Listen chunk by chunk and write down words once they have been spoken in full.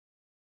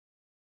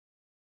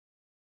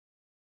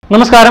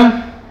നമസ്കാരം,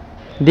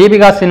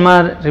 ദീപിക സിനിമ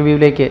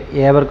റിവ്യൂവിലേക്ക്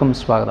ഏവർക്കും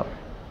സ്വാഗതം.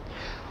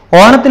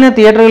 ഓണത്തിന്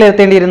തിയേറ്ററുകളിൽ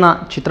എത്തേണ്ടിയിരുന്ന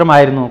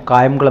ചിത്രമായിരുന്നു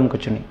കായംകുളം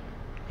കൊച്ചുണ്ണി.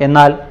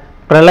 എന്നാൽ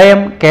പ്രളയം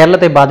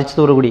കേരളത്തെ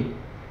ബാധിച്ചതോടുകൂടി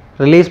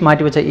റിലീസ്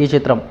മാറ്റിവെച്ച ഈ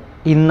ചിത്രം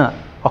ഇന്ന്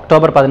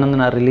ഒക്ടോബർ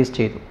 11 റിലീസ്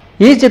ചെയ്തു.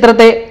 ഈ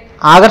ചിത്രത്തെ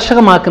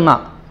ആകർഷകമാക്കുന്ന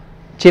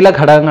ചില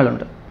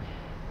ഘടകങ്ങളുണ്ട്.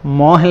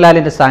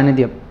 മോഹൻലാലിൻ്റെ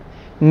സാന്നിധ്യം,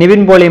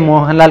 നിവിൻ പോളി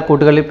മോഹൻലാൽ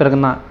കൂട്ടുകളിൽ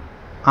പിറകുന്ന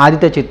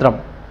ആദ്യത്തെ ചിത്രം,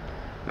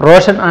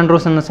 റോഷൻ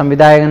ആൻഡ്രൂസ് എന്ന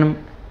സംവിധായകനും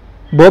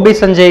ബോബി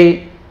സഞ്ജയ്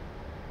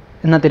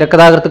എന്ന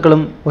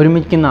തിരക്കഥാകൃത്തുക്കളും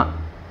ഒരുമിക്കുന്ന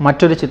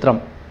മറ്റൊരു ചിത്രം.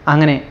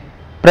 അങ്ങനെ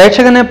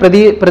പ്രേക്ഷകന്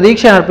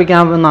പ്രതീക്ഷ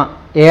അർപ്പിക്കാവുന്ന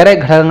ഏറെ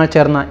ഘടകങ്ങൾ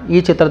ചേർന്ന ഈ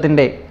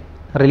ചിത്രത്തിൻ്റെ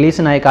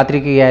റിലീസിനായി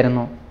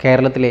കാത്തിരിക്കുകയായിരുന്നു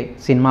കേരളത്തിലെ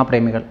സിനിമാ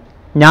പ്രേമികൾ.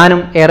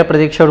 ഞാനും ഏറെ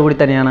പ്രതീക്ഷയോടുകൂടി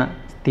തന്നെയാണ്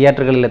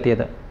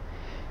തിയേറ്ററുകളിലെത്തിയത്.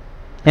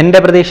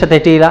 എൻ്റെ പ്രതീക്ഷ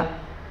തെറ്റിയില്ല.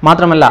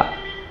 മാത്രമല്ല,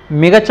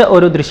 മികച്ച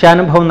ഒരു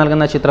ദൃശ്യാനുഭവം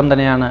നൽകുന്ന ചിത്രം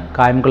തന്നെയാണ്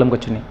കായംകുളം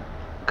കൊച്ചുണ്ണി.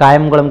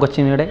 കായംകുളം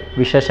കൊച്ചുണ്ണിയുടെ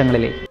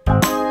വിശേഷങ്ങളിലേക്ക്.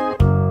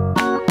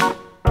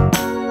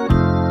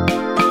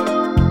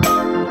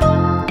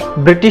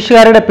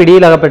 ബ്രിട്ടീഷുകാരുടെ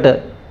പിടിയിലകപ്പെട്ട്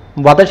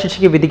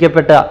വധശിക്ഷയ്ക്ക്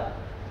വിധിക്കപ്പെട്ട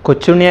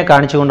കൊച്ചുണ്ണിയെ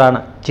കാണിച്ചുകൊണ്ടാണ്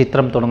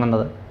ചിത്രം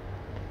തുടങ്ങുന്നത്.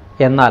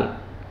 എന്നാൽ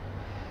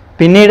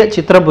പിന്നീട്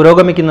ചിത്രം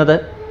പുരോഗമിക്കുന്നത്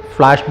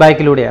ഫ്ലാഷ്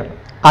ബാക്കിലൂടെയാണ്.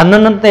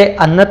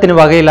 അന്നത്തിന്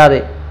വകയില്ലാതെ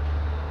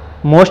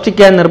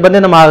മോഷ്ടിക്കാൻ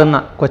നിർബന്ധിതമാകുന്ന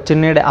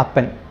കൊച്ചുണ്ണിയുടെ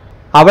അപ്പൻ,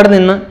 അവിടെ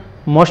നിന്ന്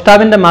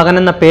മോഷ്ടാവിൻ്റെ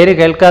മകനെന്ന പേര്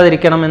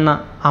കേൾക്കാതിരിക്കണമെന്ന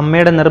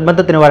അമ്മയുടെ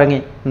നിർബന്ധത്തിന് വഴങ്ങി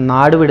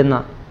നാടുവിടുന്ന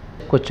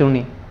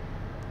കൊച്ചുണ്ണി.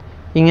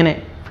 ഇങ്ങനെ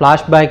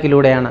ഫ്ലാഷ്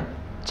ബാക്കിലൂടെയാണ്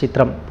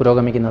ചിത്രം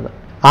പുരോഗമിക്കുന്നത്.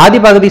 ആദ്യ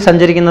പകുതി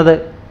സഞ്ചരിക്കുന്നത്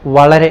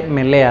വളരെ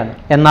മെല്ലെയാണ്.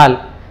 എന്നാൽ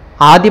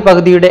ആദ്യ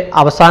പകുതിയുടെ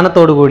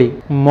അവസാനത്തോടുകൂടി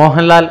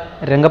മോഹൻലാൽ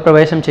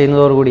രംഗപ്രവേശം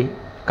ചെയ്യുന്നതോടുകൂടി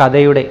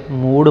കഥയുടെ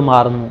മൂഡ്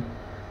മാറുന്നു,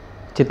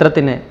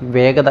 ചിത്രത്തിന്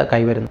വേഗത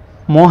കൈവരുന്നു.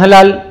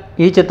 മോഹൻലാൽ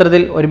ഈ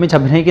ചിത്രത്തിൽ ഒരുമിച്ച്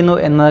അഭിനയിക്കുന്നു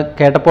എന്ന്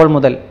കേട്ടപ്പോൾ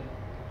മുതൽ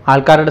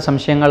ആൾക്കാരുടെ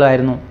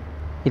സംശയങ്ങളായിരുന്നു,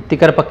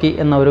 ഇത്തിക്കര പക്കി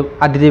എന്ന ഒരു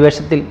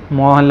അതിഥിവേഷത്തിൽ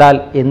മോഹൻലാൽ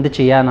എന്ത്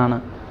ചെയ്യാനാണ്,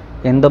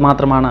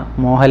 എന്തുമാത്രമാണ്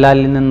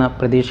മോഹൻലാലിൽ നിന്ന്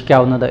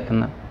പ്രതീക്ഷിക്കാവുന്നത്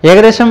എന്ന്.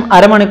 ഏകദേശം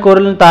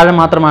അരമണിക്കൂറിൽ താഴെ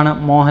മാത്രമാണ്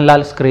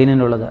മോഹൻലാൽ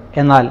സ്ക്രീനിലുള്ളത്.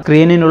 എന്നാൽ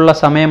സ്ക്രീനിലുള്ള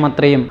സമയം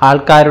അത്രയും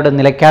ആൾക്കാരുടെ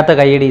നിലയ്ക്കാത്ത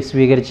കയ്യടി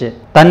സ്വീകരിച്ച്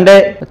തൻ്റെ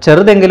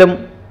ചെറുതെങ്കിലും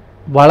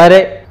വളരെ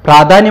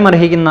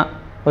പ്രാധാന്യമർഹിക്കുന്ന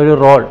ഒരു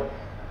റോൾ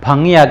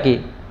ഭംഗിയാക്കി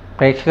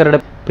പ്രേക്ഷകരുടെ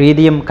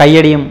പ്രീതിയും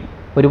കയ്യടിയും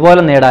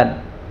ഒരുപോലെ നേടാൻ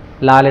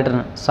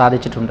ലാലേട്ടന്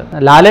സാധിച്ചിട്ടുണ്ട്.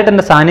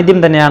 ലാലേട്ടൻ്റെ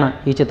സാന്നിധ്യം തന്നെയാണ്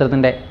ഈ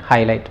ചിത്രത്തിൻ്റെ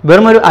ഹൈലൈറ്റ്.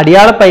 വെറും ഒരു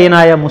അടിയാള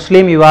പയ്യനായ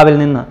മുസ്ലിം യുവാവിൽ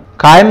നിന്ന്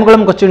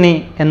കായംകുളം കൊച്ചുണ്ണി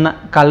എന്ന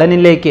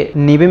കള്ളനിലേക്ക്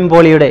നിവിൻ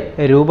പോളിയുടെ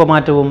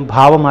രൂപമാറ്റവും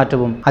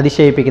ഭാവമാറ്റവും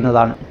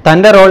അതിശയിപ്പിക്കുന്നതാണ്.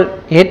 തൻ്റെ റോൾ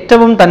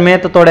ഏറ്റവും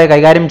തന്മയത്വത്തോടെ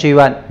കൈകാര്യം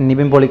ചെയ്യുവാൻ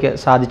നിവിൻ പോളിക്ക്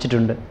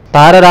സാധിച്ചിട്ടുണ്ട്.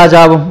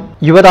 താരരാജാവും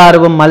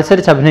യുവതാരവും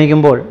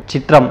മത്സരിച്ചഭിനയിക്കുമ്പോൾ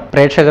ചിത്രം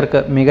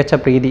പ്രേക്ഷകർക്ക് മികച്ച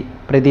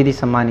പ്രതീതി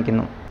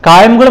സമ്മാനിക്കുന്നു.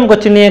 കായംകുളം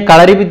കൊച്ചുണ്ണിയെ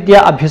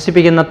കളരിവിദ്യ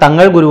അഭ്യസിപ്പിക്കുന്ന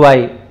തങ്ങൾ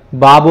ഗുരുവായി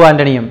ബാബു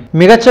ആന്റണിയും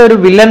മികച്ച ഒരു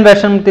വില്ലൻ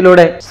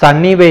വേഷത്തിലൂടെ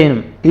സണ്ണി വെയിനും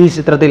ഈ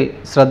ചിത്രത്തിൽ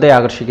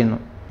ശ്രദ്ധയാകർഷിക്കുന്നു.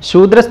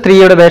 ശൂദ്ര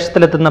സ്ത്രീയുടെ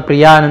വേഷത്തിലെത്തുന്ന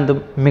പ്രിയ ആനന്ദും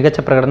മികച്ച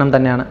പ്രകടനം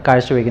തന്നെയാണ്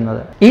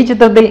കാഴ്ചവെക്കുന്നത്. ഈ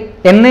ചിത്രത്തിൽ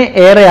എന്നെ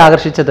ഏറെ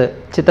ആകർഷിച്ചത്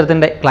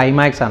ചിത്രത്തിൻ്റെ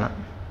ക്ലൈമാക്സ് ആണ്.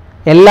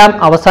 എല്ലാം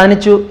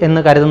അവസാനിച്ചു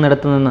എന്ന്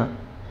കരുതുന്നിടത്തു നിന്ന്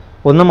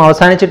ഒന്നും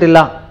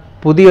അവസാനിച്ചിട്ടില്ല,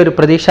 പുതിയൊരു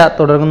പ്രതീക്ഷ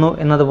തുടങ്ങുന്നു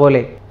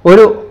എന്നതുപോലെ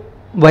ഒരു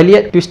വലിയ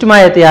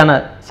ട്വിസ്റ്റുമായി എത്തിയാണ്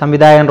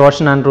സംവിധായകൻ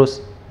റോഷൻ ആൻഡ്രൂസ്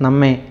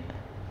നമ്മെ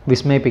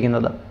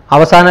വിസ്മയിപ്പിക്കുന്നത്.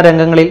 അവസാന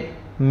രംഗങ്ങളിൽ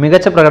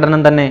മികച്ച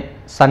പ്രകടനം തന്നെ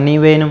സണ്ണി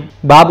വെയിനും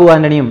ബാബു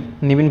ആന്റണിയും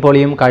നിവിൻ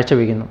പോളിയും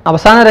കാഴ്ചവെക്കുന്നു.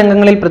 അവസാന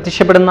രംഗങ്ങളിൽ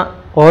പ്രത്യക്ഷപ്പെടുന്ന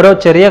ഓരോ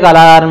ചെറിയ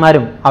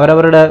കലാകാരന്മാരും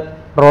അവരവരുടെ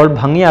റോൾ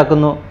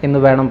ഭംഗിയാക്കുന്നു എന്ന്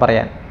വേണം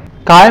പറയാൻ.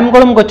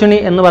 കായംകുളം കൊച്ചുണ്ണി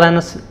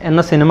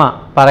എന്ന സിനിമ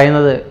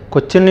പറയുന്നത്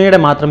കൊച്ചുണ്ണിയുടെ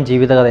മാത്രം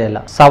ജീവിതകഥയല്ല,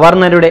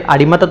 സവർണരുടെ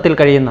അടിമത്തത്തിൽ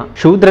കഴിയുന്ന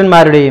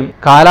ശൂദ്രന്മാരുടെയും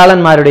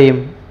കാലാളന്മാരുടെയും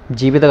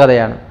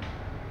ജീവിതകഥയാണ്.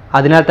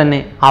 അതിനാൽ തന്നെ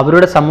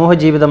അവരുടെ സമൂഹ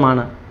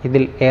ജീവിതമാണ്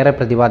ഇതിൽ ഏറെ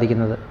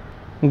പ്രതിപാദിക്കുന്നത്.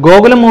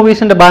 ഗോകുലം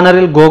മൂവീസിൻ്റെ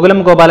ബാനറിൽ ഗോകുലം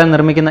ഗോപാലൻ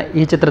നിർമ്മിക്കുന്ന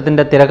ഈ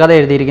ചിത്രത്തിൻ്റെ തിരക്കഥ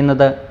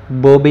എഴുതിയിരിക്കുന്നത്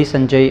ബോബി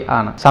സഞ്ജയ്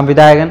ആണ്.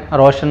 സംവിധായകൻ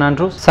റോഷൻ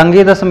ആൻഡ്രൂസ്,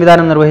 സംഗീത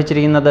സംവിധാനം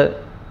നിർവഹിച്ചിരിക്കുന്നത്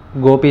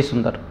ഗോപി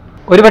സുന്ദർ.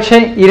 ഒരുപക്ഷെ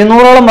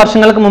 200ഓളം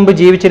വർഷങ്ങൾക്ക് മുമ്പ്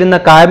ജീവിച്ചിരുന്ന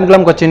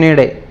കായംകുളം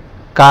കൊച്ചുണ്ണിയുടെ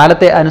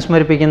കാലത്തെ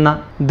അനുസ്മരിപ്പിക്കുന്ന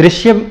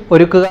ദൃശ്യം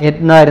ഒരുക്കുക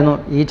എന്നതായിരുന്നു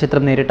ഈ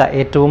ചിത്രം നേരിട്ട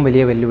ഏറ്റവും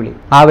വലിയ വെല്ലുവിളി.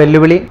 ആ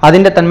വെല്ലുവിളി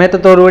അതിൻ്റെ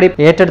തന്മയത്വത്തോടുകൂടി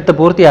ഏറ്റെടുത്ത്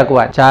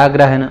പൂർത്തിയാക്കുവാൻ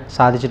ഛായാഗ്രാഹകന്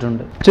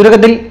സാധിച്ചിട്ടുണ്ട്.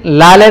 ചുരുക്കത്തിൽ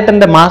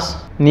ലാലേട്ടൻ്റെ മാസ്,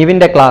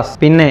 നിവിൻ്റെ ക്ലാസ്,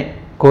 പിന്നെ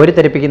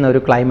കോരിത്തെരിപ്പിക്കുന്ന ഒരു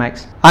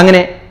ക്ലൈമാക്സ്. അങ്ങനെ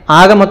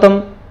ആകെ മൊത്തം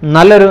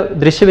നല്ലൊരു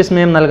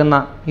ദൃശ്യവിസ്മയം നൽകുന്ന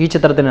ഈ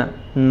ചിത്രത്തിന്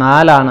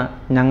 4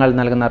 ഞങ്ങൾ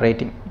നൽകുന്ന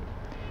റേറ്റിംഗ്.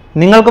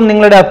 നിങ്ങൾക്കും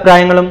നിങ്ങളുടെ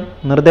അഭിപ്രായങ്ങളും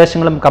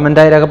നിർദ്ദേശങ്ങളും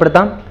കമൻറ്റായി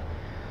രേഖപ്പെടുത്താം.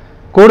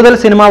 കൂടുതൽ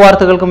സിനിമാ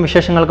വാർത്തകൾക്കും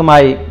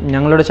വിശേഷങ്ങൾക്കുമായി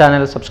ഞങ്ങളുടെ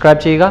ചാനൽ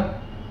സബ്സ്ക്രൈബ് ചെയ്യുക.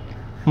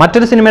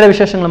 മറ്റൊരു സിനിമയുടെ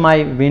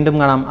വിശേഷങ്ങളുമായി വീണ്ടും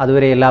കാണാം.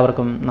 അതുവരെ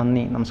എല്ലാവർക്കും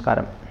നന്ദി,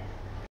 നമസ്കാരം.